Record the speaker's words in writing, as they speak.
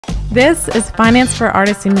This is Finance for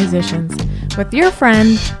Artists and Musicians with your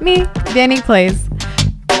friend, me, Dannie Plays.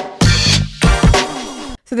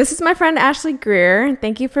 So this is my friend Ashley Greer.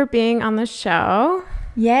 Thank you for being on the show.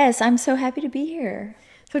 Yes, I'm so happy to be here.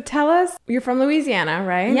 So tell us, you're from Louisiana,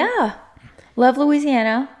 right? Yeah. Love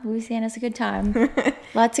Louisiana. Louisiana's a good time.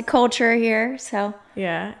 Lots of culture here, so.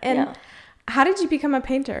 Yeah. And how did you become a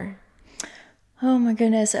painter? Oh my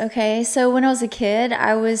goodness. Okay. So when I was a kid,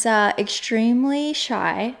 I was extremely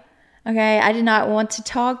shy. Okay. I did not want to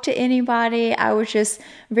talk to anybody. I was just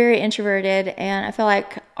very introverted, and I felt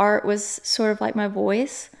like art was sort of like my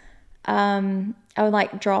voice. I would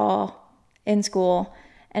like draw in school,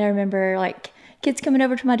 and I remember like kids coming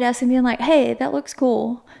over to my desk and being like, "Hey, that looks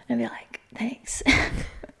cool." And I'd be like, "Thanks."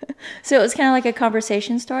 So it was kind of like a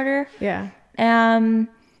conversation starter. Yeah. Then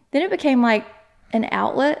it became like an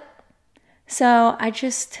outlet. So I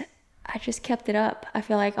just kept it up. I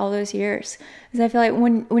feel like all those years, because I feel like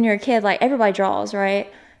when you're a kid, like everybody draws,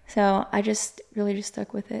 right? So I just really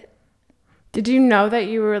stuck with it. Did you know that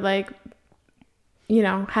you were like,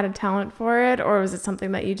 had a talent for it, or was it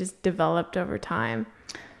something that you just developed over time?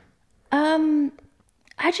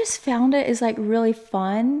 I just found it is like really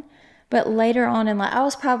fun, but later on in life, I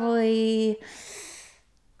was probably,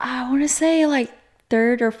 I want to say like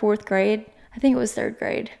third or fourth grade. I think it was third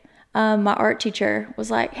grade. My art teacher was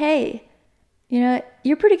like, "Hey,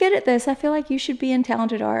 you're pretty good at this. I feel like you should be in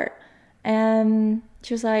talented art." And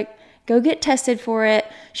she was like, "Go get tested for it."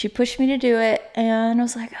 She pushed me to do it, and I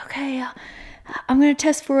was like, "Okay, I'm going to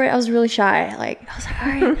test for it." I was really shy. I was like, "All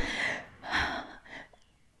right."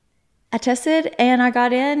 I tested and I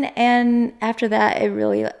got in, and after that, it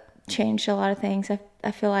really changed a lot of things.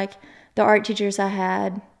 I feel like the art teachers I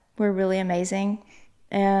had were really amazing,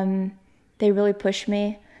 and they really pushed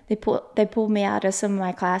me. They pulled me out of some of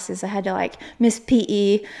my classes. I had to like miss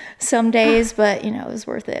PE some days, but it was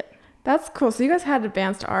worth it. That's cool. So you guys had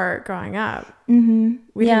advanced art growing up. Mm-hmm.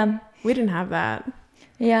 We didn't have that.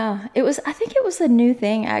 Yeah, I think it was a new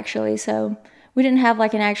thing actually. So we didn't have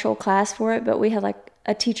like an actual class for it, but we had like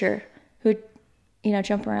a teacher who'd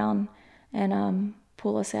jump around and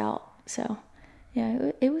pull us out. So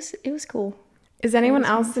yeah, it was cool. Is anyone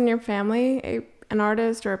else in your family an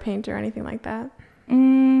artist or a painter or anything like that?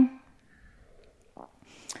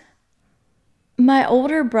 My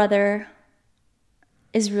older brother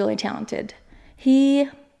is really talented. He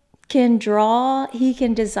can draw, he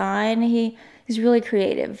can design, he's really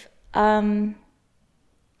creative. I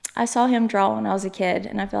saw him draw when I was a kid,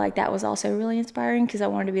 and I feel like that was also really inspiring because I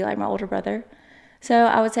wanted to be like my older brother. So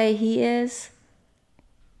I would say he is.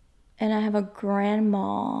 And I have a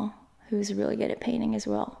grandma who's really good at painting as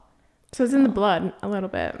well. So it's in the blood a little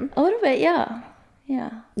bit. A little bit, yeah.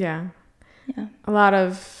 Yeah. Yeah. A lot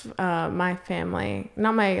of my family,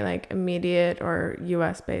 not my like immediate or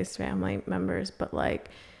US based family members, but like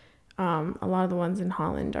a lot of the ones in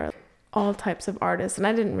Holland are all types of artists. And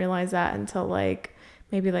I didn't realize that until like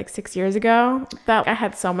maybe like 6 years ago, that I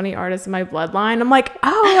had so many artists in my bloodline. I'm like,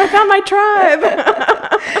 oh, I found my tribe.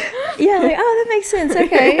 Yeah, like, oh, that makes sense.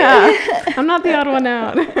 Okay. Yeah. I'm not the odd one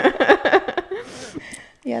out.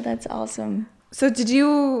 Yeah, that's awesome. So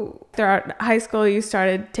throughout high school, you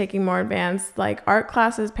started taking more advanced like art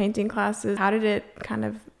classes, painting classes. How did it kind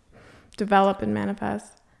of develop and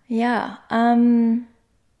manifest? Yeah.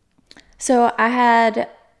 So I had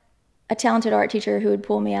a talented art teacher who would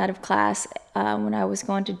pull me out of class when I was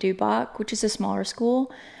going to Dubach, which is a smaller school.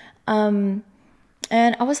 And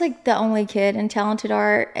I was like the only kid in talented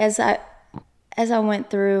art. As I went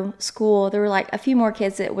through school, there were like a few more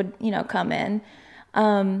kids that would, come in.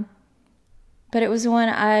 But it was when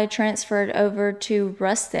I transferred over to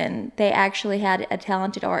Ruston, they actually had a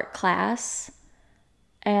talented art class.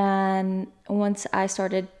 And once I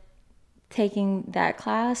started taking that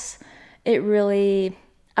class, I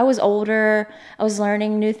was older, I was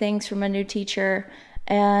learning new things from a new teacher,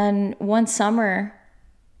 and one summer,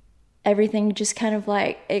 everything just kind of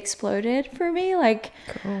like exploded for me. Like,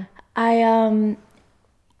 cool.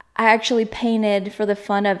 I actually painted for the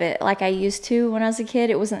fun of it like I used to when I was a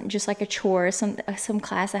kid. It wasn't just like a chore, some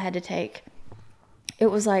class I had to take. It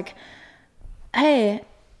was like, hey,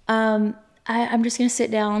 I'm just going to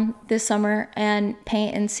sit down this summer and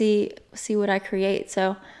paint and see what I create.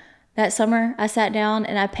 So that summer I sat down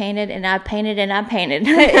and I painted and I painted and I painted.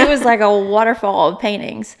 It was like a waterfall of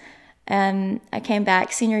paintings. And I came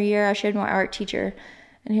back senior year, I showed my art teacher,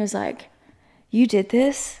 and he was like, "You did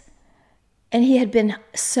this?" And he had been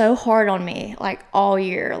so hard on me like all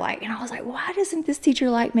year, and I was like, why doesn't this teacher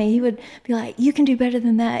like me? He would be like, "You can do better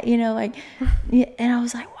than that," and I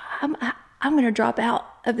was like, I'm going to drop out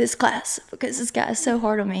of this class because this guy is so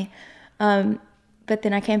hard on me. But but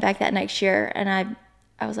then I came back that next year, and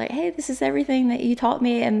I was like, hey, this is everything that you taught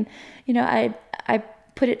me. And, you know, I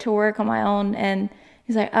put it to work on my own. And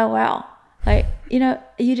he's like, oh, wow. Like, you know,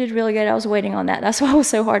 you did really good. I was waiting on that. That's why I was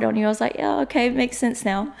so hard on you. I was like, yeah, okay, it makes sense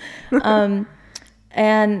now.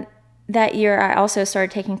 And that year I also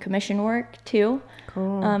started taking commission work too.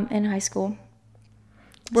 Cool. In high school.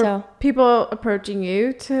 Were people approaching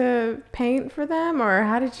you to paint for them, or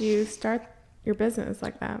how did you start your business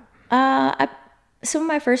like that? Some of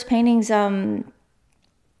my first paintings, I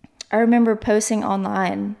remember posting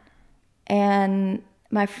online, and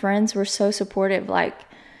my friends were so supportive. Like,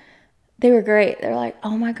 they were great. They're like,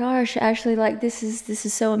 oh my gosh, Ashley, like this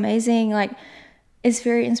is so amazing. Like, it's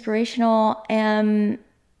very inspirational, and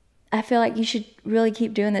I feel like you should really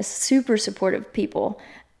keep doing this. Super supportive people.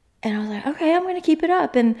 And I was like, okay, I'm going to keep it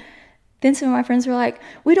up. And then some of my friends were like,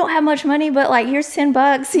 we don't have much money, but like, here's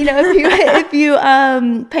 $10, you know, if you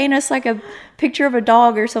paint us like a picture of a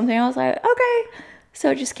dog or something. I was like, okay.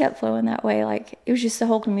 So it just kept flowing that way. Like, it was just the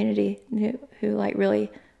whole community who like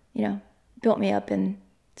really, you know, built me up and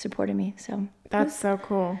supported me. So that's so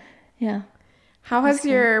cool. Yeah. How has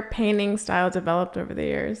your painting style developed over the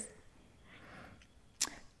years?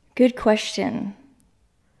 Good question.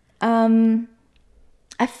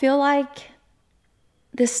 I feel like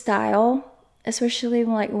the style, especially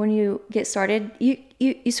like when you get started,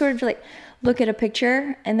 you sort of like look at a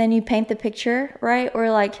picture and then you paint the picture, right?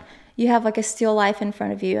 Or like you have like a still life in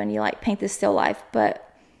front of you and you like paint the still life.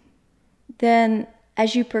 But then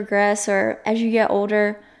as you progress or as you get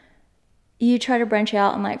older, you try to branch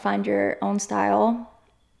out and like find your own style,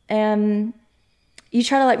 and you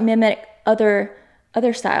try to like mimic other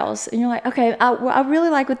styles, and you're like, okay, I really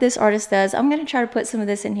like what this artist does. I'm going to try to put some of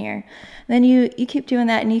this in here. And then you keep doing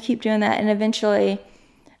that, and you keep doing that, and eventually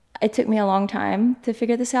it took me a long time to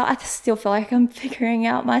figure this out. I still feel like I'm figuring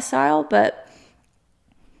out my style, but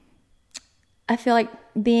I feel like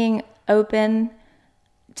being open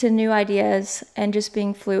to new ideas and just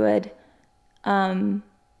being fluid, and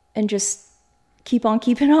just keep on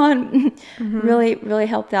keeping on really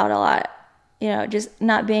helped out a lot. You know, just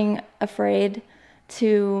not being afraid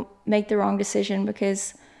to make the wrong decision,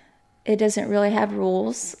 because it doesn't really have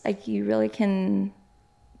rules. Like, you really can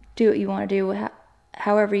do what you want to do,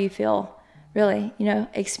 however you feel, really, you know,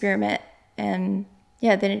 experiment. And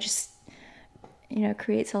yeah, then it just, you know,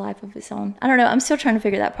 creates a life of its own. I don't know. I'm still trying to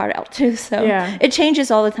figure that part out too. So yeah, it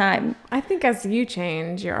changes all the time. I think as you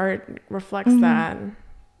change, your art reflects that.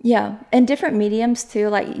 Yeah. And different mediums too,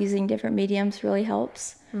 like using different mediums really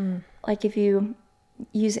helps. Like if you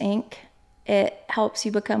use ink, it helps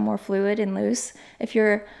you become more fluid and loose. If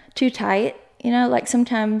you're too tight, you know, like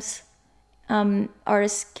sometimes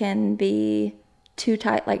artists can be too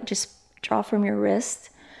tight, like just draw from your wrist.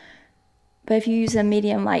 But if you use a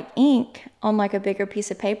medium like ink on like a bigger piece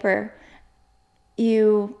of paper,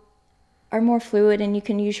 you are more fluid and you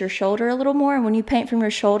can use your shoulder a little more. And when you paint from your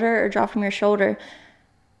shoulder or draw from your shoulder,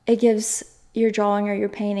 it gives your drawing or your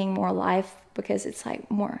painting more life, because it's like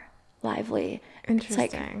more lively. Interesting.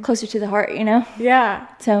 It's like closer to the heart, you know? Yeah.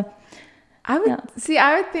 So I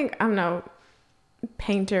would think, I'm no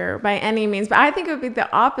painter by any means, but I think it would be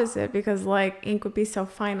the opposite, because like ink would be so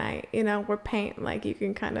finite, you know, where paint, like you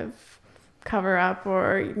can kind of cover up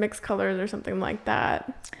or mix colors or something like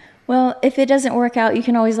that. Well, if it doesn't work out, you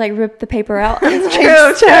can always like rip the paper out and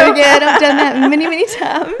try again. I've done that many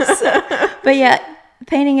times. But yeah,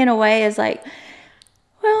 painting in a way is like,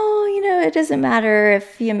 well, you know, it doesn't matter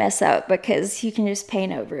if you mess up, because you can just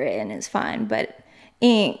paint over it and it's fine. But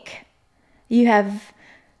ink, you have,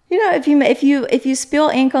 you know, if you spill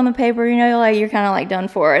ink on the paper, you know, like you're kind of like done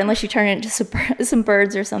for, unless you turn it into some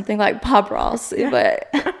birds or something like Bob Ross. Yeah.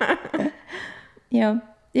 But you know,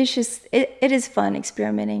 it's just it is fun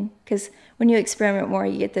experimenting, because when you experiment more,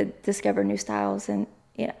 you get to discover new styles and,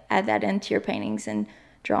 you know, add that into your paintings and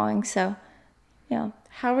drawings. So yeah.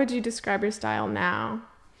 How would you describe your style now?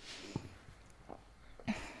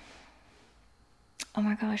 Oh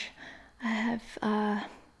my gosh, I have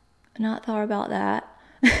not thought about that.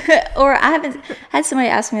 Or I haven't had somebody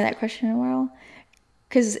ask me that question in a while,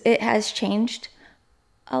 because it has changed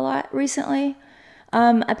a lot recently.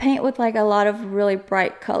 I paint with like a lot of really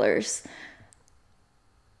bright colors.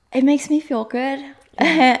 It makes me feel good.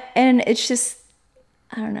 Yeah. And it's just,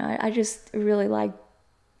 I don't know, I just really like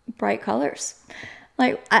bright colors.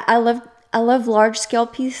 Like I love large scale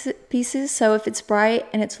pieces. So if it's bright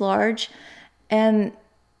and it's large and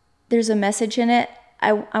there's a message in it,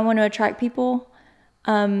 I want to attract people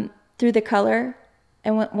through the color.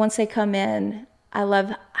 And once they come in, I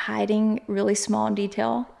love hiding really small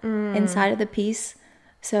detail inside of the piece.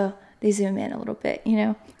 So they zoom in a little bit, you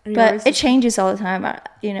know. And But it changes all the time.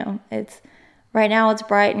 It's right now it's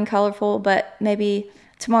bright and colorful, but maybe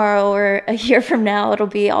tomorrow or a year from now it'll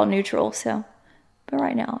be all neutral. So, but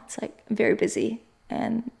right now it's like very busy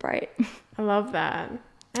and bright. I love that.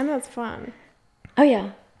 And that's fun. Oh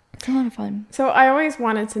yeah, it's a lot of fun. So I always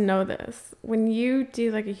wanted to know this. When you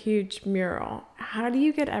do like a huge mural, how do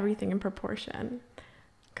you get everything in proportion?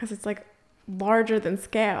 Because it's like larger than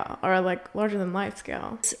scale, or like larger than life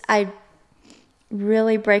scale. I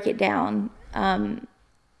really break it down.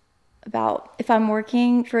 About if I'm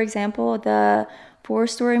working, for example, the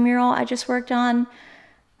 4-story mural I just worked on,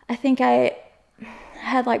 I think I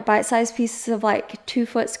had like bite-sized pieces of like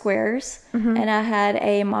 2-foot squares, and I had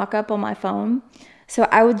a mock-up on my phone. So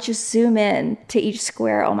I would just zoom in to each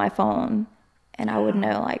square on my phone, and I would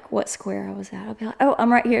know like what square I was at. I'll be like, oh,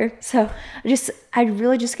 I'm right here. So I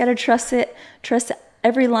really just got to trust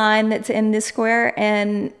every line that's in this square.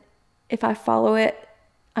 And if I follow it,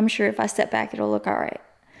 I'm sure if I step back, it'll look all right.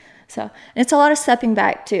 So, and it's a lot of stepping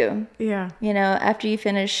back too. Yeah. You know, after you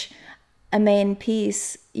finish a main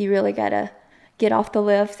piece, you really got to get off the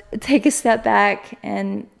lift, take a step back,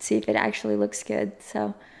 and see if it actually looks good.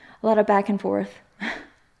 So a lot of back and forth.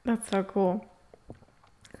 That's so cool.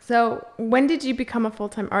 So when did you become a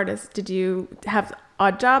full-time artist? Did you have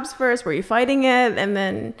odd jobs first? Were you fighting it? And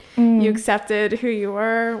then you accepted who you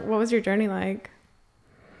were? What was your journey like?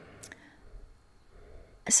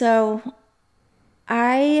 So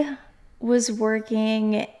I was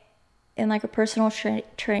working in like a personal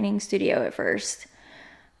training studio at first.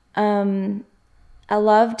 I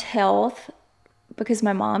loved health because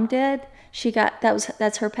my mom did.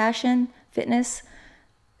 That's her passion, fitness.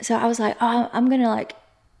 So I was like, oh, I'm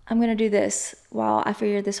gonna do this while I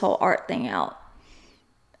figure this whole art thing out.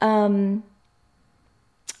 I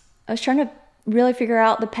was trying to really figure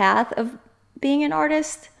out the path of being an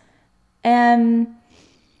artist, and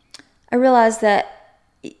I realized that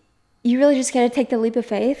you really just got to take the leap of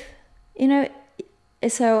faith, you know.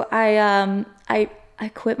 So I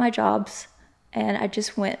quit my jobs and I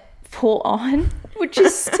just went full on, which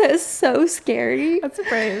is so scary. That's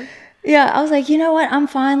brave. Yeah, I was like, you know what? I'm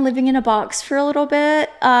fine living in a box for a little bit.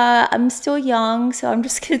 I'm still young, so I'm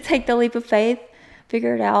just going to take the leap of faith,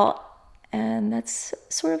 figure it out. And that's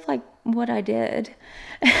sort of like what I did.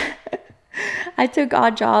 I took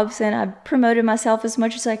odd jobs and I promoted myself as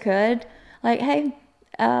much as I could. Like, hey,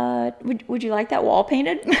 would you like that wall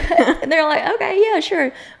painted? And they're like, okay, yeah, sure.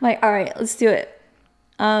 I'm like, all right, let's do it.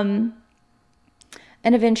 And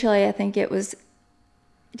eventually I think it was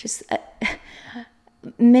just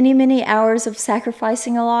many hours of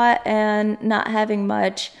sacrificing a lot and not having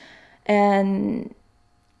much, and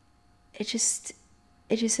it just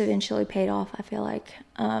eventually paid off, I feel like.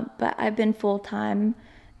 But I've been full-time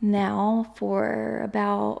now for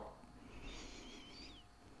about,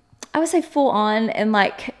 I would say full on and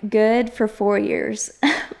like good for 4 years.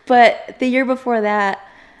 But the year before that,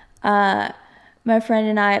 my friend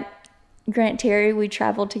and I, Grant Terry, we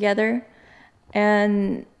traveled together,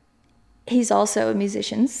 and he's also a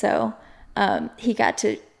musician, so he got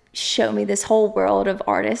to show me this whole world of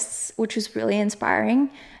artists, which was really inspiring.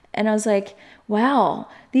 And I was like, wow,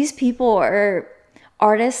 these people are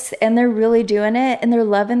artists and they're really doing it, and they're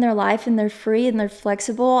loving their life, and they're free, and they're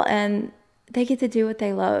flexible, and they get to do what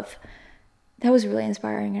they love. That was really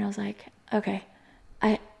inspiring. And I was like, okay,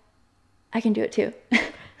 I can do it too.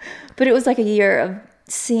 But it was like a year of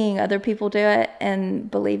seeing other people do it and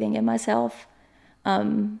believing in myself.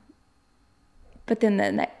 But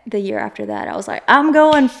then the year after that, I was like, I'm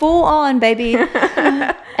going full on, baby.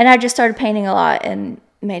 And I just started painting a lot and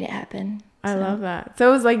made it happen. I love that. So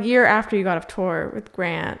it was like a year after you got off tour with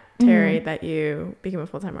Grant Terry that you became a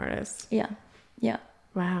full-time artist. Yeah.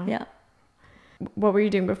 Wow. Yeah. What were you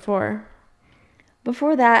doing before?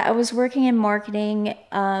 Before that, I was working in marketing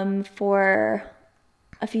for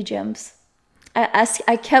a few gyms.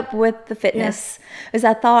 I kept with the fitness because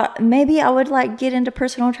I thought maybe I would like get into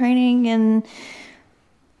personal training and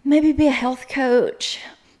maybe be a health coach.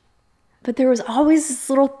 But there was always this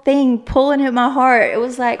little thing pulling at my heart. It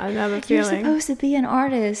was like, you're supposed to be an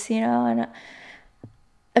artist, you know. And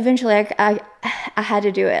eventually I had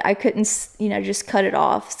to do it. I couldn't, just cut it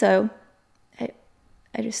off. So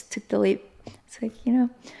I just took the leap. It's like,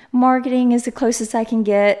 marketing is the closest I can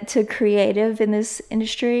get to creative in this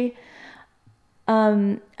industry.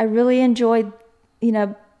 I really enjoyed,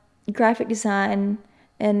 graphic design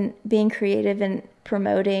and being creative and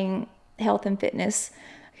promoting health and fitness,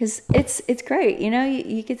 because it's great.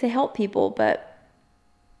 You get to help people, but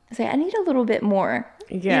I say I need a little bit more.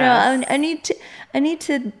 Yes. I need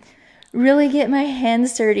to really get my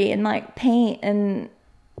hands dirty and like paint and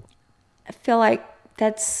I feel like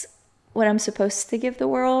that's what I'm supposed to give the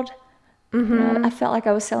world. You know, I felt like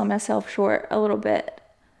I was selling myself short a little bit.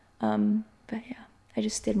 But yeah, I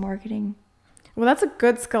just did marketing. Well, that's a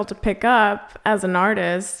good skill to pick up as an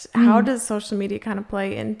artist. How does social media kind of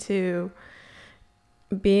play into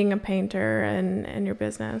being a painter and your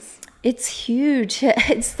business? It's huge.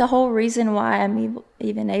 It's the whole reason why I'm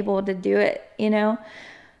even able to do it, you know?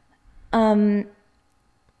 I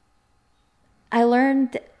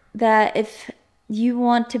learned that if you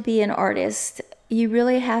want to be an artist, you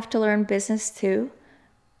really have to learn business too.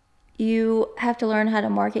 You have to learn how to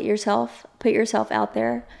market yourself, put yourself out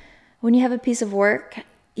there. When you have a piece of work,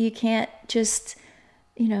 you can't just,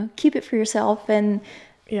 you know, keep it for yourself and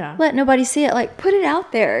let nobody see it. Like, put it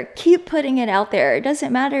out there. Keep putting it out there. It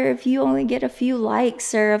doesn't matter if you only get a few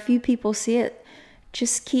likes or a few people see it.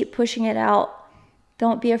 Just keep pushing it out.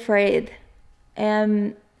 Don't be afraid.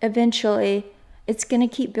 And eventually, it's going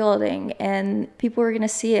to keep building and people are going to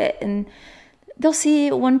see it. And they'll see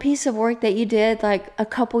one piece of work that you did like a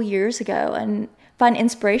couple years ago and find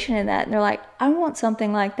inspiration in that. And they're like, I want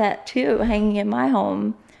something like that too, hanging in my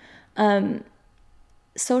home.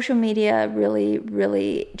 Social media really,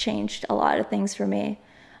 really changed a lot of things for me.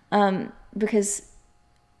 Because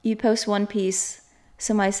you post one piece,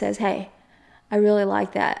 somebody says, hey, I really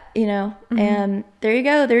like that, you know, and there you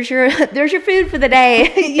go. There's your food for the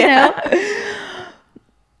day, you know.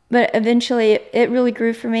 But eventually it really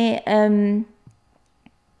grew for me. And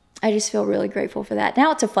I just feel really grateful for that.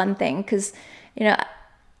 Now it's a fun thing because, you know,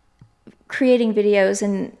 creating videos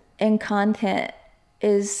and content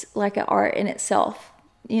is like an art in itself,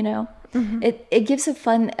 you know. It gives a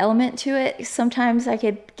fun element to it. Sometimes I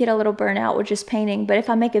could get a little burnout with just painting, but if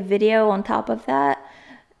I make a video on top of that,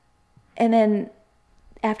 and then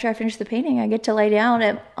after I finish the painting, I get to lay down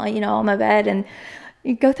at, you know, on my bed and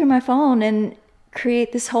go through my phone and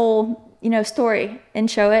create this whole, you know, story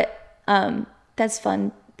and show it. That's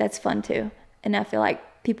fun. That's fun too. And I feel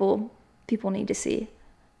like people need to see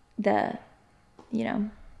the, you know,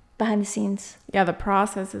 behind the scenes. Yeah, the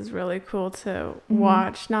process is really cool to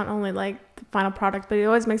watch. Not only like the final product, but it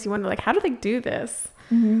always makes you wonder, like, how do they do this?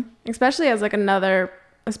 Especially as like another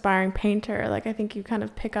aspiring painter. Like, I think you kind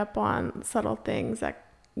of pick up on subtle things that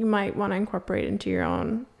you might want to incorporate into your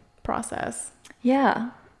own process.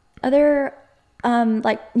 Yeah. Other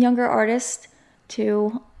like younger artists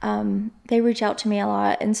too, they reach out to me a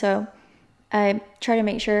lot, and so I try to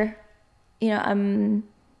make sure, you know, I'm,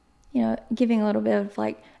 you know, giving a little bit of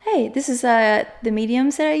like, hey, this is the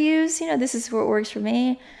mediums that I use, you know, this is what works for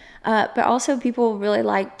me. But also people really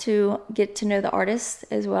like to get to know the artist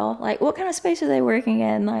as well. Like, what kind of space are they working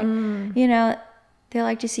in? Like, you know, they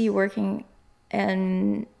like to see you working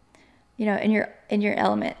and, you know, in your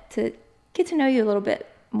element, to get to know you a little bit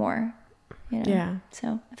more, you know. Yeah.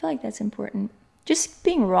 So I feel like that's important. Just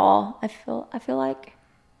being raw, I feel like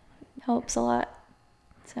helps a lot.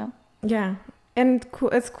 So yeah. And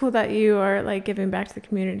it's cool that you are like giving back to the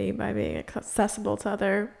community by being accessible to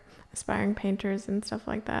other aspiring painters and stuff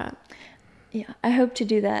like that. Yeah, I hope to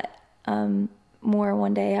do that more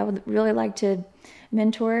one day. I would really like to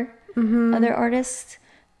mentor other artists.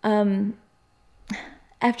 After,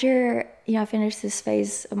 you know, I finish this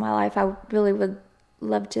phase of my life, I really would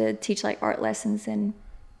love to teach like art lessons and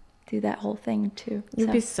do that whole thing too.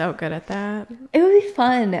 You'd be so good at that. It would be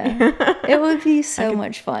fun. It would be so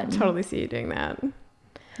much fun. Totally see you doing that.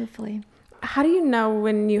 Hopefully. How do you know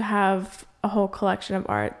when you have a whole collection of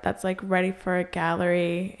art that's like ready for a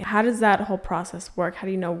gallery? How does that whole process work? How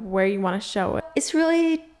do you know where you want to show it? It's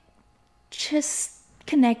really just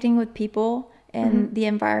connecting with people and the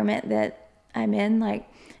environment that I'm in. Like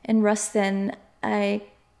in Ruston, I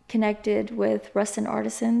connected with Ruston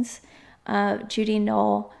Artisans. Judy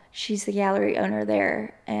Knoll, she's the gallery owner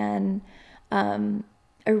there, and I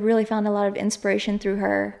really found a lot of inspiration through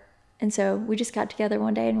her. And so we just got together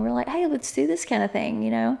one day and we were like, hey, let's do this kind of thing, you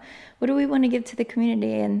know? What do we want to give to the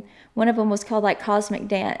community? And one of them was called like Cosmic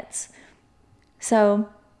Dance. So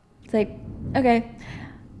it's like, okay,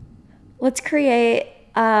 let's create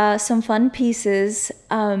some fun pieces,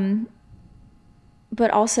 but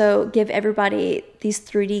also give everybody these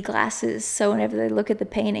 3D glasses. So whenever they look at the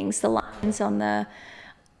paintings, the lines on the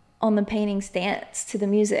paintings dance to the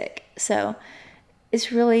music. So it's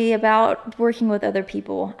really about working with other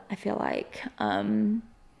people, I feel like. I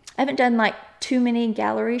haven't done like too many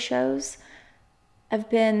gallery shows. I've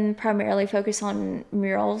been primarily focused on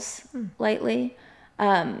murals lately.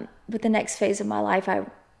 But the next phase of my life,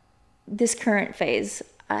 this current phase,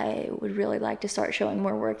 I would really like to start showing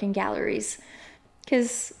more work in galleries.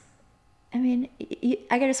 Because, I mean,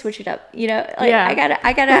 I gotta switch it up, you know? Like,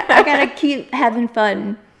 I gotta keep having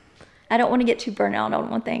fun. I don't want to get too burnt out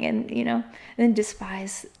on one thing and, and then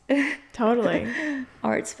despise Totally.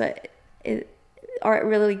 arts, but art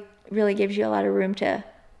really gives you a lot of room to,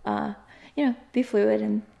 be fluid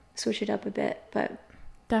and switch it up a bit. But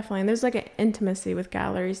definitely. And there's like an intimacy with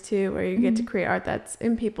galleries too, where you get to create art that's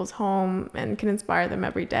in people's home and can inspire them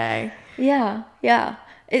every day. Yeah.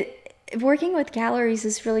 Working with galleries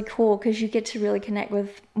is really cool because you get to really connect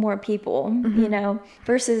with more people,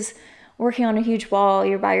 versus working on a huge wall,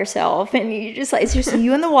 you're by yourself and you just like, it's just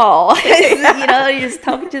you and the wall, you're just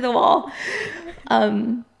talking to the wall.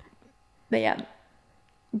 But yeah,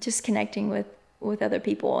 just connecting with other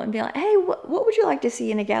people and being like, hey, what would you like to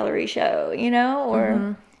see in a gallery show,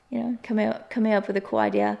 or, coming up with a cool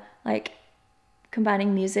idea, like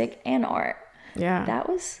combining music and art. Yeah.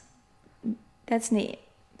 That's neat.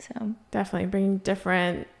 So definitely bringing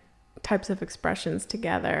different types of expressions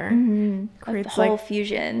together. Creates like the whole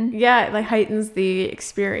fusion. Yeah, it like heightens the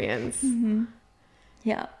experience.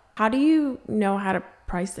 Yeah. How do you know how to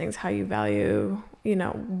price things, how you value,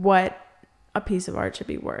 what a piece of art should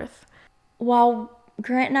be worth? While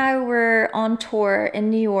Grant and I were on tour in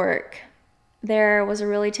New York, there was a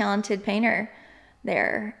really talented painter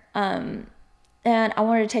there. And I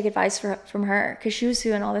wanted to take advice from her because she was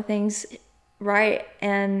doing all the things right.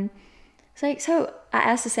 And it's like, so I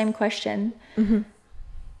asked the same question.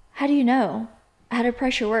 How do you know how to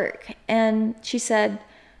price your work? And she said,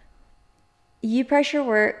 you price your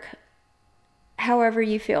work however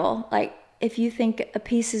you feel. Like if you think a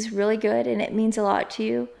piece is really good and it means a lot to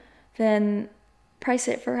you, then price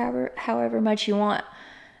it for however much you want.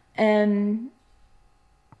 And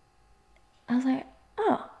I was like,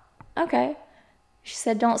 oh, okay. She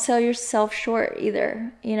said, don't sell yourself short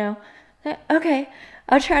either, Okay,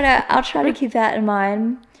 I'll try to keep that in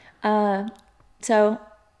mind. So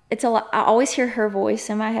it's a lot. I always hear her voice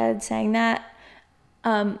in my head saying that.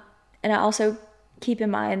 And I also keep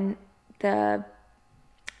in mind the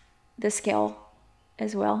scale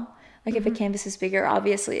as well. Like if a canvas is bigger,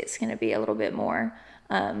 obviously it's going to be a little bit more.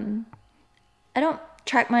 I don't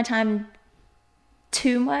track my time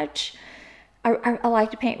too much. I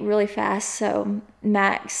like to paint really fast, so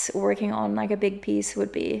max working on like a big piece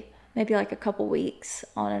would be maybe like a couple weeks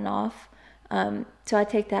on and off. So I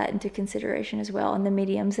take that into consideration as well. And the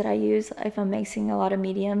mediums that I use, if I'm mixing a lot of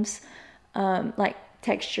mediums, like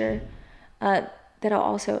texture, that'll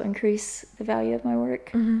also increase the value of my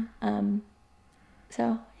work.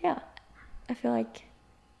 So yeah, I feel like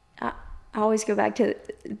I always go back to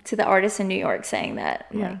the artist in New York saying that.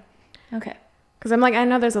 Yeah. Like, okay. Because I'm like, I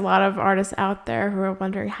know there's a lot of artists out there who are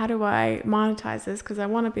wondering, how do I monetize this? Because I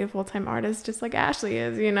want to be a full-time artist just like Ashley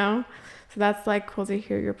is, So that's like cool to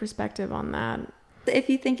hear your perspective on that. If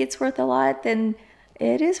you think it's worth a lot, then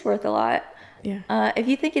it is worth a lot. Yeah. If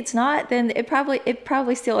you think it's not, then it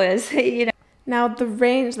probably still is, Now the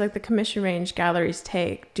range, like the commission range galleries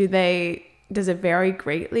take, does it vary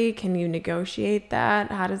greatly? Can you negotiate that?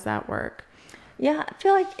 How does that work? Yeah, I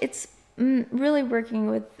feel like it's really working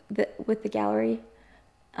with the gallery.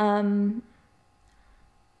 It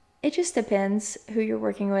just depends who you're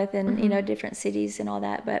working with and different cities and all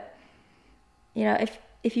that. But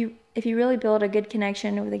if you really build a good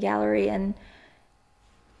connection with a gallery and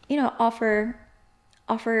offer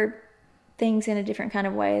things in a different kind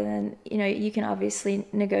of way, then you can obviously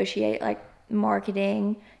negotiate like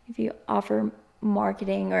marketing. If you offer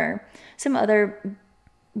marketing or some other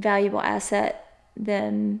valuable asset,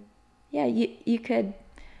 then yeah, you could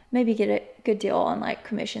maybe get a good deal on like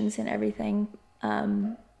commissions and everything.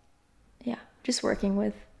 Yeah, just working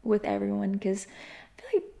with everyone, because I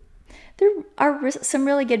feel like there are some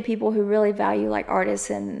really good people who really value like artists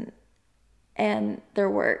and their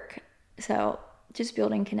work. So just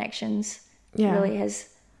building connections really has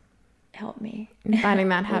helped me. And finding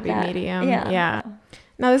that happy medium. Yeah.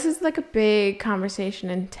 Now this is like a big conversation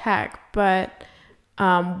in tech, but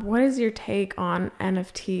what is your take on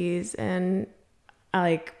NFTs and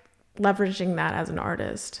like leveraging that as an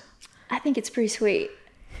artist? I think it's pretty sweet.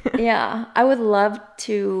 Yeah, I would love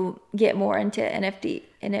to get more into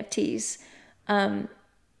NFTs.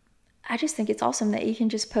 I just think it's awesome that you can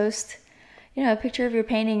just post, a picture of your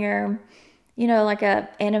painting or, like a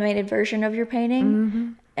animated version of your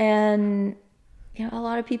painting, and a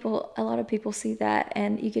lot of people see that,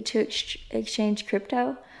 and you get to exchange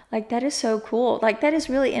crypto. Like that is so cool. Like that is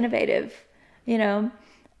really innovative.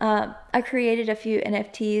 I created a few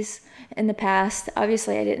NFTs in the past.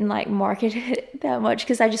 Obviously, I didn't like market it that much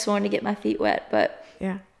because I just wanted to get my feet wet. But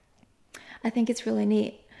yeah, I think it's really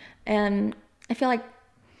neat, and I feel like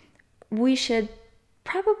we should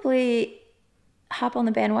probably hop on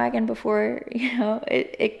the bandwagon before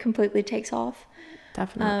it completely takes off.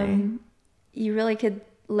 Definitely. You really could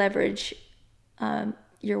leverage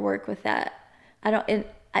your work with that.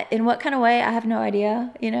 In what kind of way, I have no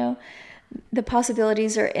idea, the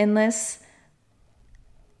possibilities are endless,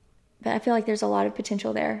 but I feel like there's a lot of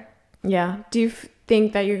potential there. Yeah. Do you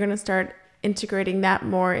think that you're going to start integrating that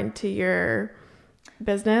more into your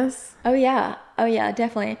business? Oh yeah,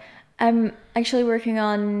 definitely. I'm actually working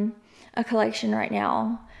on a collection right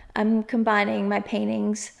now. I'm combining my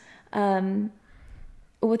paintings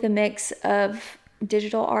with a mix of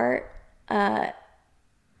digital art, and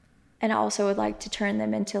I also would like to turn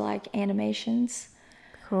them into like animations.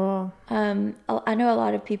 Cool. I know a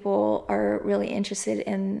lot of people are really interested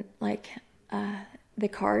in like the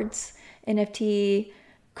cards, NFT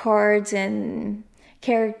cards and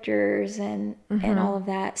characters and all of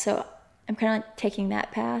that. So I'm kind of like taking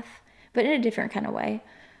that path, but in a different kind of way.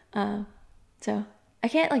 So I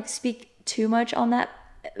can't like speak too much on that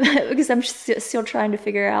because I'm still trying to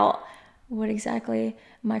figure out what exactly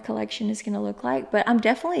my collection is going to look like. But I'm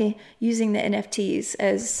definitely using the NFTs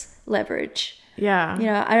as leverage.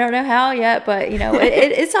 Yeah. I don't know how yet, but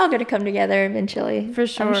it's all going to come together eventually. For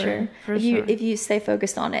sure. I'm sure. For If you stay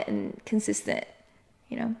focused on it and consistent,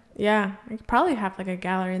 Yeah. You could probably have like a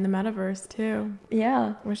gallery in the metaverse too.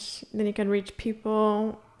 Yeah. Which then you can reach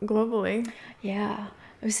people globally. Yeah.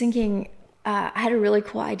 I was thinking, I had a really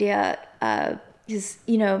cool idea, because,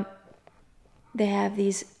 they have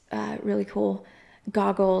these really cool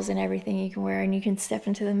goggles and everything you can wear, and you can step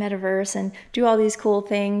into the metaverse and do all these cool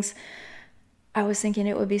things. I was thinking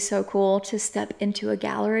it would be so cool to step into a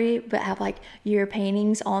gallery, but have like your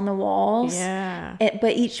paintings on the walls. Yeah.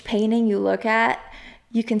 But each painting you look at,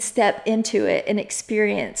 you can step into it and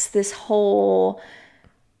experience this whole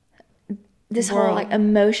like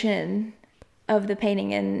emotion of the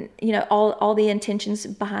painting, and all the intentions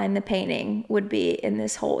behind the painting would be in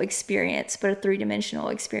this whole experience, but a 3-dimensional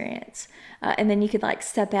experience. And then you could like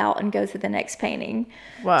step out and go to the next painting.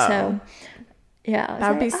 Wow. So yeah,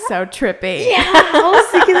 that would be so trippy. Yeah, I was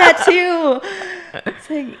thinking that too. It's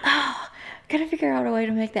like, gotta figure out a way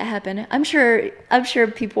to make that happen. I'm sure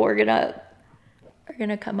people are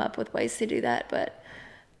gonna come up with ways to do that, but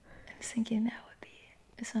I was thinking that would be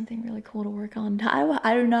something really cool to work on.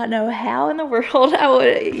 I do not know how in the world I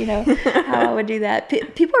would, how I would do that.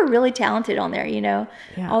 People are really talented on there, Yeah.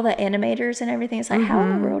 all the animators and everything. It's like, how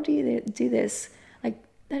in the world do you do this? Like,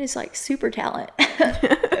 that is like super talent.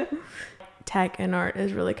 Tech and art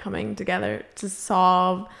is really coming together to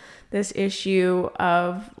solve this issue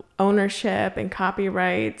of ownership and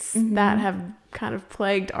copyrights that have kind of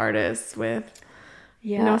plagued artists with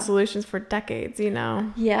no solutions for decades,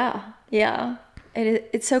 Yeah.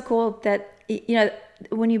 It's so cool that,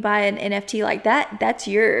 when you buy an NFT like that, that's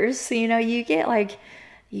yours. So, you get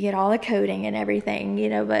all the coding and everything,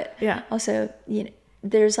 but also,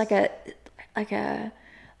 there's like a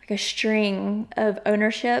string of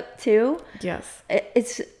ownership too. Yes.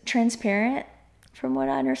 It's transparent from what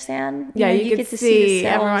I understand. Yeah, you get to see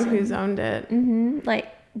everyone who's owned it.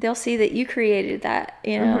 Like, they'll see that you created that,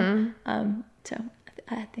 so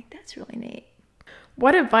I think that's really neat.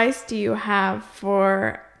 What advice do you have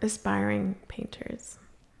for aspiring painters?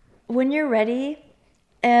 When you're ready,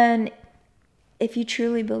 and if you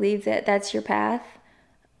truly believe that that's your path,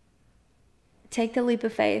 take the leap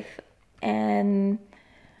of faith, and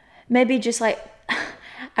maybe just like,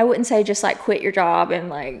 I wouldn't say just like quit your job and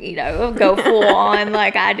like, go full on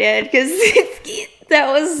like I did, because that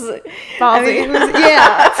was ballsy.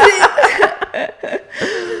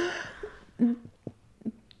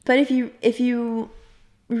 But if you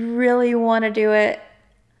really want to do it,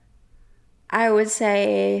 I would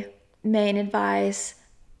say, main advice,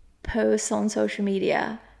 post on social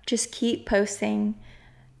media. Just keep posting.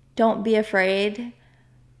 Don't be afraid.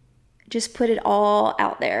 Just put it all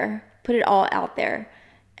out there.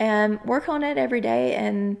 And work on it every day,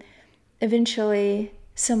 and eventually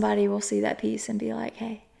somebody will see that piece and be like,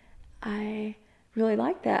 hey, I really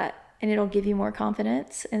like that. And it'll give you more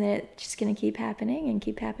confidence, and it's just going to keep happening and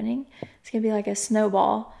keep happening. It's going to be like a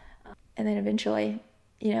snowball. And then eventually,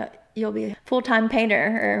 you'll be a full-time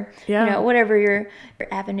painter, or, whatever your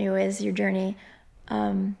avenue is, your journey.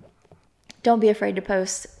 Don't be afraid to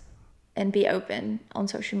post and be open on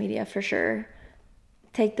social media, for sure.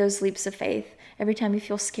 Take those leaps of faith. Every time you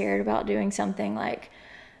feel scared about doing something, like,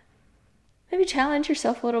 maybe challenge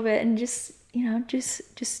yourself a little bit and just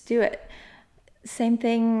do it. Same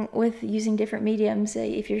thing with using different mediums.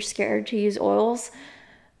 If you're scared to use oils,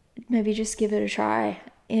 maybe just give it a try,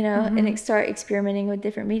 and start experimenting with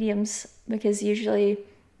different mediums, because usually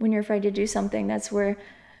when you're afraid to do something, that's where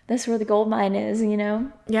the gold mine is,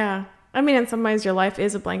 Yeah. I mean, in some ways, your life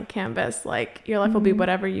is a blank canvas. Like, your life will be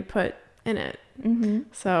whatever you put in it.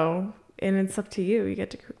 So, and it's up to you. You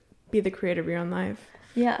get to be the creator of your own life.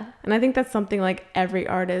 Yeah. And I think that's something like every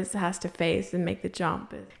artist has to face and make the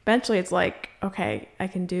jump. Eventually, it's like, okay, I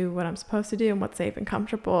can do what I'm supposed to do and what's safe and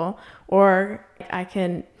comfortable, or I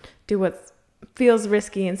can do what feels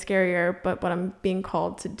risky and scarier, but what I'm being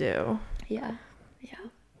called to do. Yeah.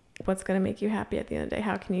 What's going to make you happy at the end of the day?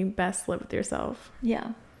 How can you best live with yourself?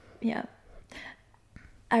 Yeah.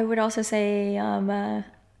 I would also say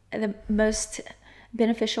the most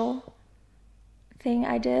beneficial thing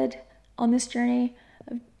I did on this journey,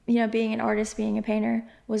 being an artist, being a painter,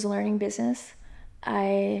 was learning business.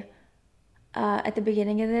 At the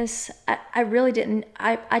beginning of this, I really didn't.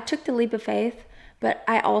 I took the leap of faith, but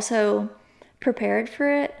I also prepared for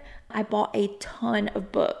it. I bought a ton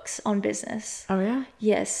of books on business. Oh yeah?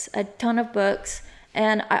 Yes, a ton of books,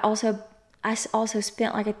 and I also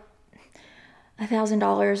spent like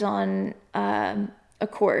 $1,000 on a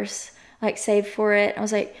course, like saved for it. I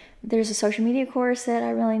was like, there's a social media course that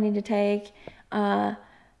I really need to take. I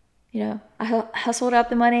hustled up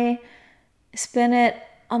the money, spent it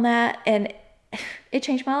on that, and it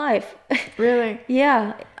changed my life. Really?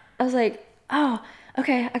 Yeah. I was like, oh,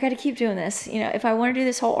 okay, I got to keep doing this. If I want to do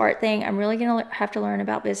this whole art thing, I'm really going to have to learn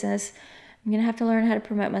about business. I'm going to have to learn how to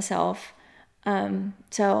promote myself.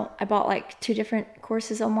 So I bought like 2 different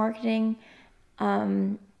courses on marketing.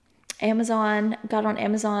 Amazon, got on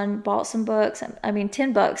Amazon, bought some books. I mean,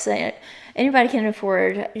 $10. Anybody can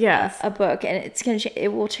afford a book, and it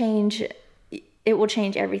will change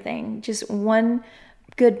everything. Just one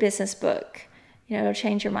good business book, it'll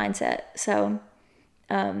change your mindset. So,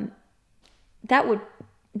 that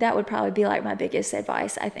would probably be like my biggest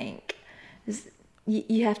advice, I think, is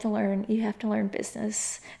you have to learn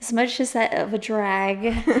business. As much as that of a drag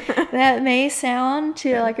that may sound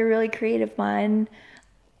to like a really creative mind,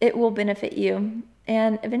 it will benefit you,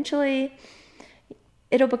 and eventually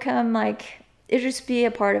it'll become like, it'll just be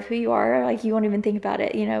a part of who you are. Like, you won't even think about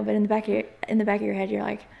it, but in the back of your head, you're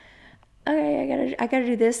like, okay, I gotta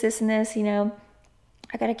do this and this, I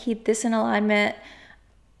gotta keep this in alignment.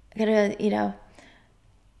 I gotta,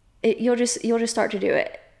 you'll just start to do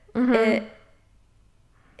it.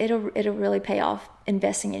 It'll really pay off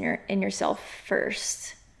investing in yourself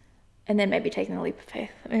first, and then maybe taking the leap of faith.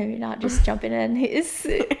 Maybe not just jumping in. I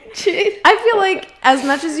feel like as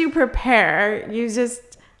much as you prepare, you just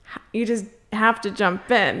have to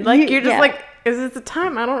jump in. Like, you're just like, is this the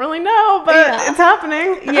time? I don't really know, but it's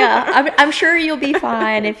happening. Yeah, I'm sure you'll be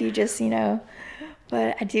fine if you just,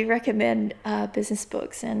 But I do recommend business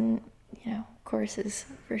books and courses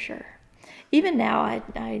for sure. Even now,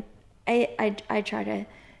 I try to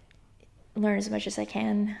learn as much as I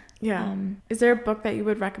can. Yeah. Is there a book that you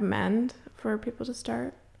would recommend for people to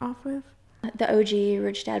start off with? The OG,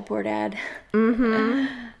 Rich Dad, Poor Dad.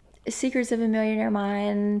 Secrets of a Millionaire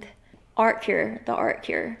Mind. The Art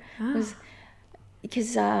Cure. Was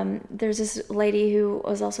because there's this lady who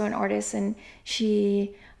was also an artist, and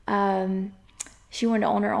she wanted to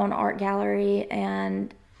own her own art gallery,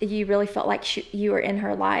 and you really felt like you were in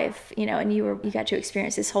her life, and you got to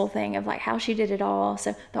experience this whole thing of like how she did it all.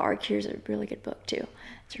 So The Art Cure is a really good book too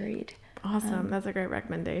to read. Awesome. That's a great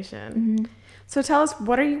recommendation. So tell us,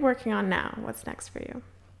 what are you working on now? What's next for you?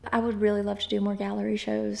 I would really love to do more gallery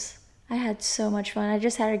shows. I had so much fun. I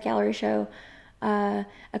just had a gallery show a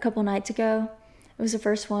couple nights ago. It was the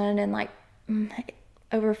first one in like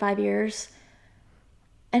over 5 years.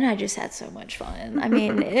 And I just had so much fun. I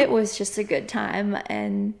mean, it was just a good time,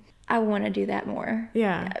 and I want to do that more.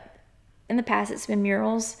 Yeah. In the past, it's been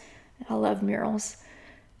murals. I love murals.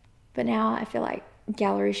 But now I feel like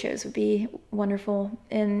gallery shows would be wonderful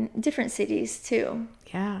in different cities too.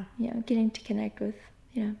 Yeah. Getting to connect with,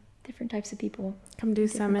 different types of people. Come do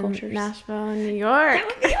some in Nashville and New York. That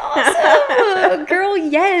would be awesome. Girl,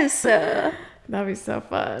 yes. That'd be so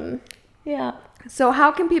fun. Yeah. So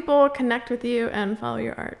how can people connect with you and follow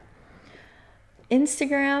your art?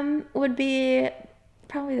 Instagram would be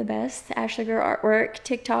probably the best. Ashley Greer Artwork.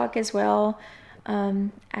 TikTok as well.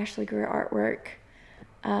 Ashley Greer Artwork.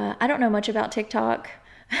 I don't know much about TikTok,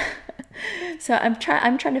 so I'm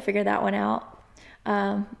trying to figure that one out.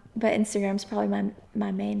 But Instagram's probably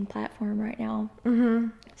my main platform right now.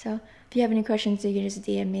 So if you have any questions, you can just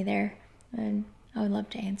DM me there, and I would love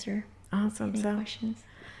to answer. Awesome. Any questions.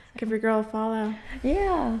 Give your girl a follow.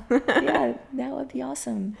 Yeah, that would be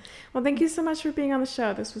awesome. Well, thank you so much for being on the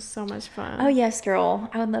show. This was so much fun. Oh, yes, girl.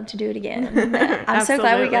 I would love to do it again. I'm so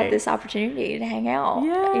glad we got this opportunity to hang out.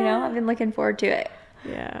 Yeah. I've been looking forward to it.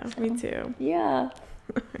 Yeah, me too. Yeah.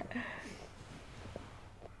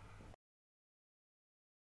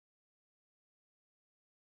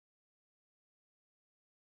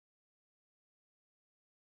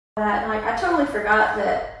 that. And like I totally forgot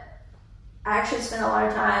that I actually spent a lot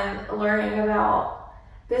of time learning about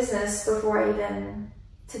business before I even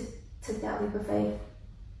took that leap of faith.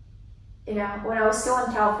 You know, when I was still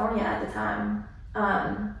in California at the time,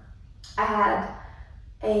 I had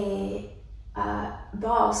a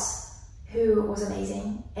boss who was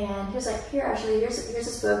amazing, and he was like, "Here, Ashley, here's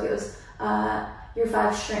this book. It was Your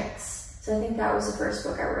 5 Strengths." So I think that was the first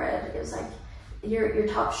book I read. It was like your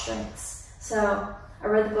top strengths. So I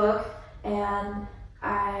read the book, and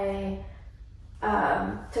I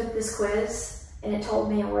took this quiz, and it told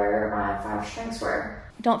me where my 5 strengths were.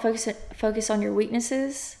 Don't focus on your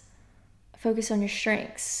weaknesses. Focus on your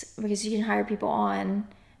strengths, because you can hire people on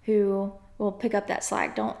who will pick up that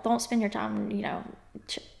slack. Don't spend your time, you know,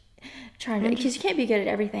 trying to, because you can't be good at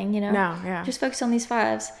everything, you know. No, yeah. Just focus on these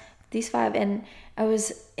 5. And I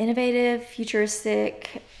was innovative,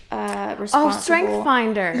 futuristic, responsible. Oh, Strength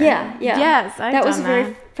Finder. Yeah. Yes, that was the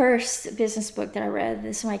very first business book that I read.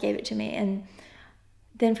 This one, I gave it to me, and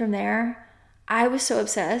then from there, I was so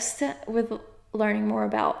obsessed with learning more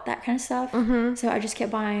about that kind of stuff. So I just kept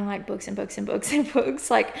buying like books and books and books and books.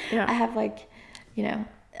 Like I have like, you know,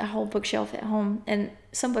 a whole bookshelf at home, and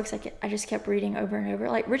some books I just kept reading over and over.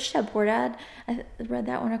 Like Rich Dad Poor Dad, I read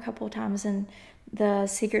that one a couple of times, and The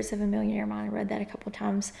Secrets of a Millionaire Mind, I read that a couple of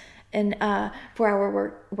times, and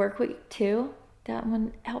 4-Hour Work Week too. That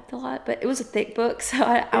one helped a lot, but it was a thick book, so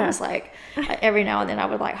I was like, every now and then I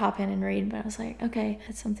would like hop in and read, but I was like, okay,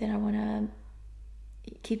 that's something I want to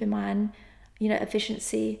keep in mind, you know,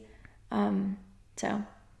 efficiency. So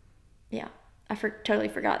yeah, I totally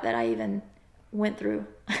forgot that I even went through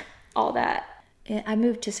all that. I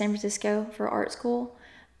moved to San Francisco for art school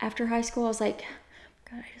after high school. I was like,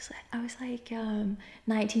 God, I was like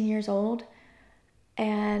 19 years old,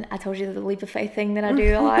 and I told you the leap of faith thing that I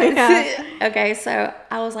do a lot. Okay, so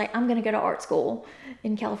I was like, I'm gonna go to art school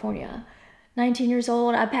in California. 19 years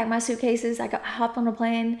old, I packed my suitcases, hopped on a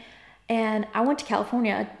plane, and I went to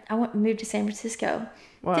California. Moved to San Francisco.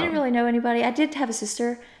 Wow. Didn't really know anybody. I did have a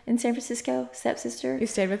sister in San Francisco, stepsister. You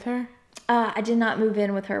stayed with her? I did not move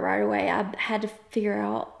in with her right away. I had to figure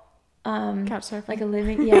out couch surfing, like a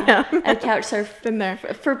living. Yeah, a couch surf. Been there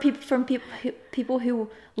for people who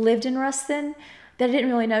lived in Ruston that I didn't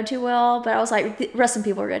really know too well. But I was like, Ruston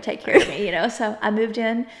people are gonna take care of me, you know. So I moved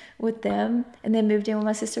in with them, and then moved in with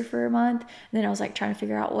my sister for a month. And then I was like trying to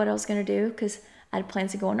figure out what I was gonna do, because I had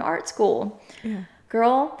plans to go into art school. Yeah.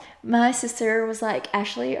 Girl, my sister was like,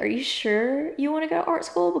 Ashley, are you sure you want to go to art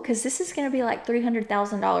school? Because this is going to be like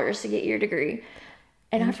 $300,000 to get your degree.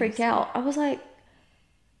 And I freaked out. I was like,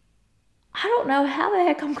 I don't know how the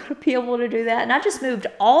heck I'm going to be able to do that. And I just moved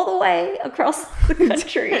all the way across the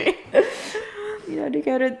country, you know,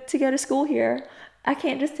 to go to school here. I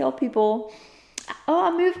can't just tell people, oh,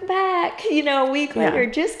 I moved back, you know, a week later.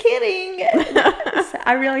 Just kidding. So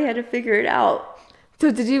I really had to figure it out. So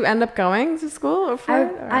did you end up going to school?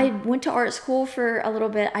 I went to art school for a little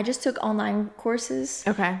bit. I just took online courses.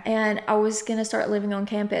 Okay. And I was going to start living on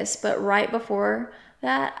campus. But right before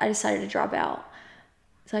that, I decided to drop out.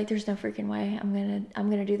 It's like, there's no freaking way I'm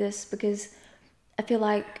gonna do this, because I feel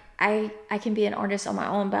like I can be an artist on my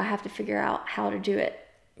own, but I have to figure out how to do it.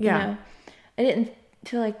 Yeah. You know? I didn't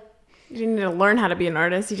feel like... You didn't need to learn how to be an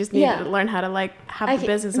artist. You just needed to learn how to like have the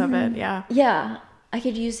business of it. Yeah. Yeah. I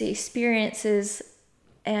could use the experiences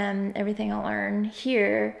and everything I learn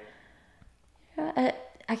here.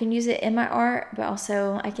 I can use it in my art, but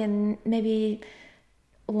also I can maybe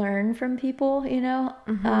learn from people, you know.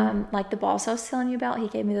 Like the boss I was telling you about, he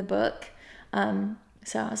gave me the book.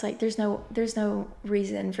 So I was like, there's no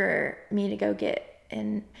reason for me to go get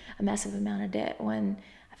in a massive amount of debt when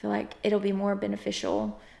I feel like it'll be more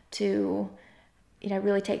beneficial to, you know,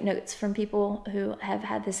 really take notes from people who have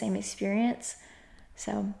had the same experience.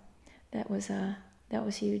 So that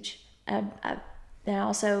was huge. Then I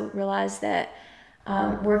also realized that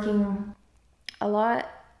working a lot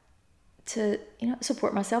to, you know,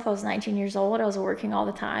 support myself. I was 19 years old. I was working all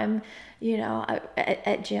the time, you know,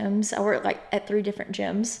 at gyms. I worked like at 3 different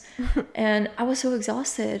gyms, and I was so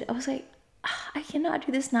exhausted. I was like, I cannot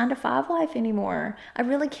do this 9-to-5 life anymore. I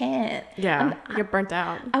really can't. Yeah, you're burnt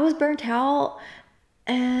out. I was burnt out,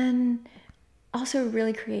 and also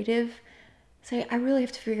really creative. So I really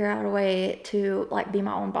have to figure out a way to like be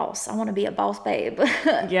my own boss. I want to be a boss babe.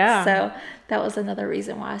 Yeah. So that was another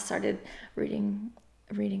reason why I started reading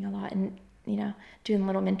a lot, and, you know, doing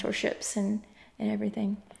little mentorships and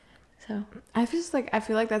everything. So I feel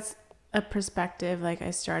like that's a perspective like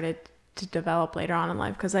I started to develop later on in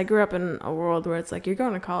life, because I grew up in a world where it's like, you're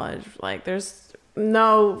going to college, like there's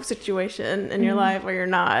no situation in your life where you're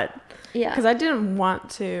not. Yeah. Because I didn't want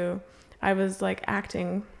to. I was like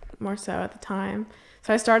acting more so at the time.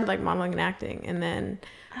 So I started like modeling and acting, and then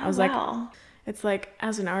I was like, it's like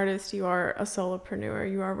as an artist, you are a solopreneur,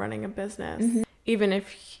 you are running a business. Mm-hmm. Even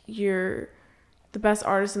if you're the best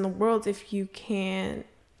artist in the world, if you can't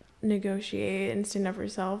negotiate and stand up for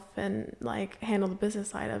yourself and like handle the business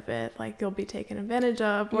side of it, like you'll be taken advantage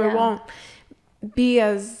of, or it won't be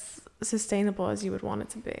as sustainable as you would want it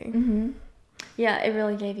to be. Mm-hmm. Yeah, it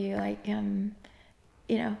really gave you like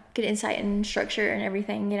you know, good insight and structure and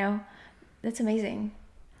everything, you know. That's amazing.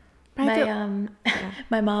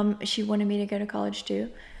 My mom, she wanted me to go to college too.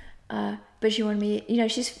 But she wanted me, you know,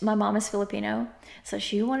 my mom is Filipino, so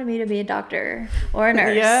she wanted me to be a doctor or a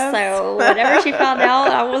nurse. Yes. So whenever she found out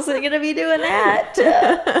I wasn't going to be doing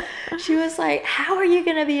that, she was like, how are you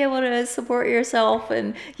going to be able to support yourself?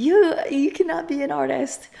 And you cannot be an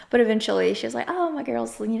artist. But eventually she was like, oh, my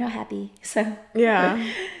girl's, you know, happy. So yeah.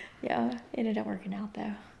 Yeah, it ended up working out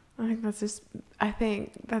though. I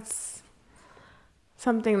think that's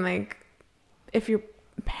something like, if your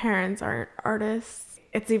parents aren't artists,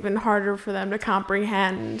 it's even harder for them to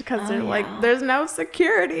comprehend, because they're like, there's no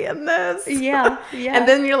security in this. Yeah. And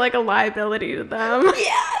then you're like a liability to them.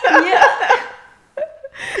 Yeah.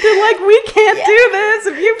 They're like, we can't do this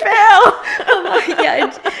if you fail.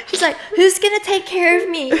 Yeah. She's like, who's going to take care of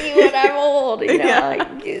me when I'm old? You know,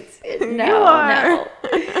 like, no.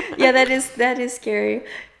 Yeah, that is scary.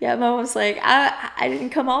 Yeah, Mom was like, I didn't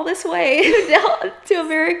come all this way down to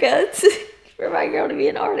America for my girl to be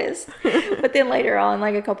an artist. But then later on,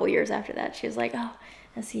 like a couple years after that, she was like, oh,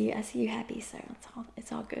 I see you happy, so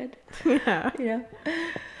it's all good. Yeah. You know?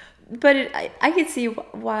 But I could see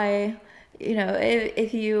why, you know,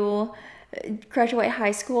 if you graduate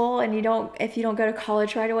high school and if you don't go to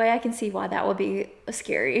college right away, I can see why that would be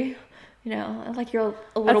scary. You know, like you're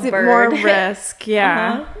a little bird. More risk,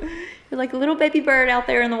 yeah. You're like a little baby bird out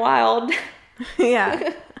there in the wild.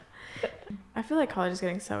 Yeah. I feel like college is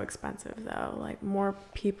getting so expensive, though. Like, more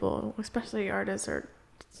people, especially artists, are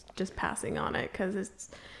just passing on it, because it's,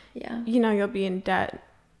 you know, you'll be in debt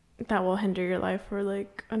that will hinder your life for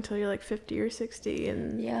like until you're like 50 or 60,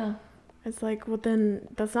 and it's like, well, then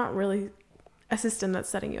that's not really a system that's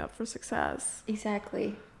setting you up for success.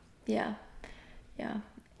 Exactly. Yeah.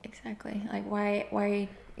 Exactly. Like, why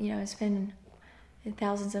you know, spend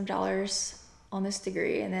thousands of dollars on this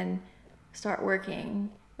degree and then start working,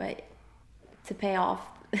 but to pay off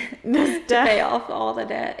all the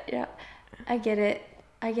debt. Yeah, I get it.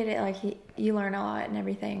 Like, you learn a lot and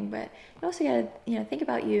everything, but you also gotta, you know, think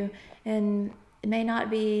about you, and it may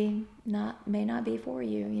not be for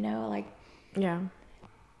you. You know, like,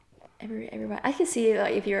 everybody. I can see,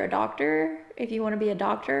 like, if you're a doctor, if you want to be a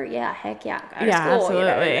doctor, heck yeah, go to school.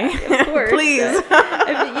 Absolutely. You know? Of course. Please.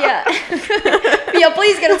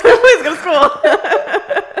 Please go to school. Please go to school.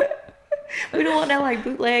 We don't want no like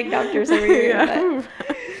bootleg doctors over here.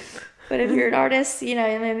 But if you're an artist, you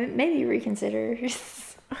know, maybe reconsider.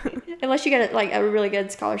 Unless you get like a really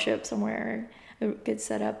good scholarship somewhere, a good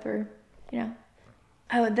setup, or, you know.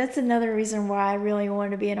 Oh, that's another reason why I really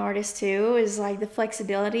wanted to be an artist too, is like the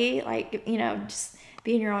flexibility, like, you know, just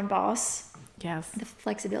being your own boss. Yes. The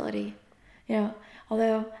flexibility. You know,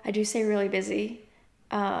 although I do stay really busy,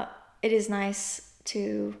 it is nice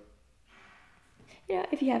to, you know,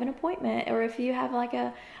 if you have an appointment or if you have like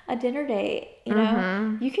a dinner date, you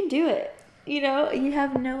know, you can do it. You know, you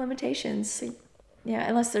have no limitations. Yeah,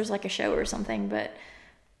 unless there's like a show or something. But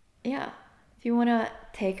yeah, if you want to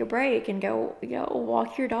take a break and go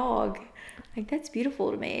walk your dog, like, that's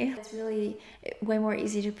beautiful to me. It's really way more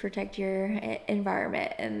easy to protect your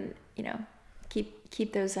environment and, you know,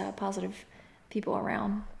 keep those positive people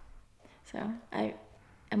around. So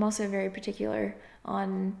I'm also very particular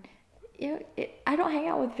on, you know, I don't hang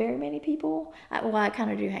out with very many people. I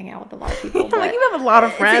kind of do hang out with a lot of people. But you have a lot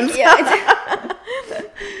of friends.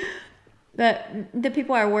 But the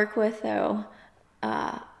people I work with, though,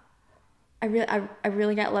 I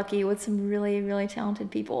really got lucky with some really, really talented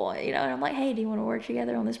people, you know, and I'm like, hey, do you want to work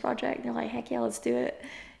together on this project? And they're like, heck yeah, let's do it.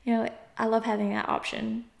 You know, I love having that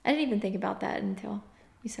option. I didn't even think about that until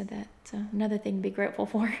you said that. So another thing to be grateful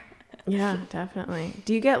for. Yeah, definitely.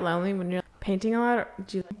 Do you get lonely when you're painting a lot, or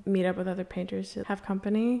do you meet up with other painters to have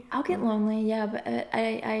company? I'll get lonely, yeah, but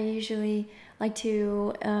I usually like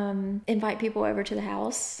to invite people over to the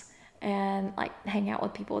house and like hang out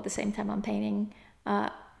with people at the same time I'm painting. I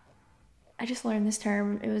just learned this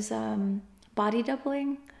term. It was body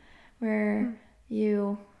doubling, where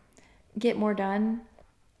you get more done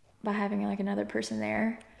by having like another person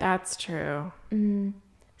there. That's true.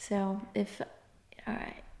 So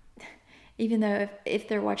even though if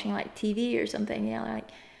they're watching like TV or something, you know, like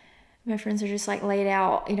My friends are just like laid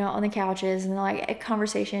out, you know, on the couches and like a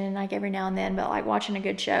conversation like every now and then, but like watching a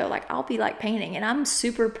good show, like I'll be like painting and I'm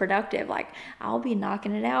super productive. Like I'll be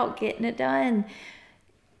knocking it out, getting it done.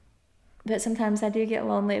 But sometimes I do get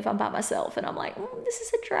lonely if I'm by myself and I'm like, this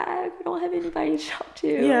is a drag. I don't have anybody to talk to.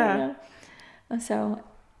 Yeah. You know? So,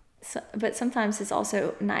 but sometimes it's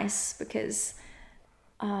also nice because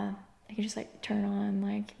I can just like turn on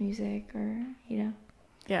like music or, you know,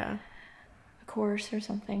 Yeah. a course or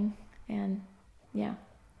something. And yeah,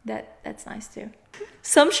 that's nice too.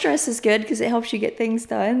 Some stress is good because it helps you get things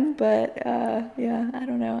done. But yeah, I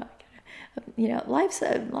don't know. You know, life's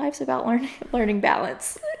about learning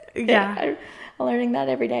balance. Yeah. I'm learning that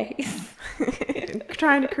every day.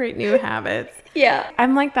 Trying to create new habits. Yeah.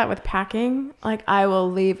 I'm like that with packing. Like I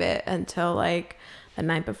will leave it until like the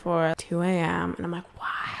night before 2 a.m. and I'm like,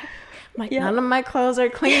 why? I'm like, none of my clothes are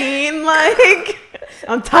clean. Like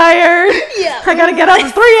I'm tired. Yeah. I gotta get up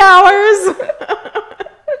 3 hours.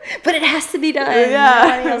 But it has to be done. Yeah.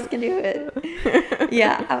 Nobody else can do it.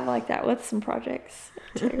 Yeah, I'm like that with some projects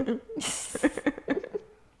too.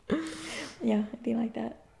 Yeah, it'd be like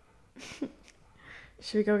that.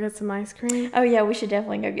 Should we go get some ice cream? Oh yeah, we should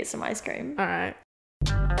definitely go get some ice cream. All right.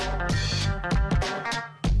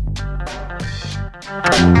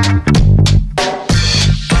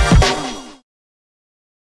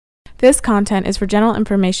 This content is for general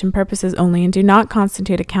information purposes only and do not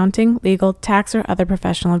constitute accounting, legal, tax, or other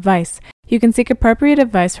professional advice. You can seek appropriate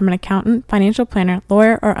advice from an accountant, financial planner,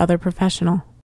 lawyer, or other professional.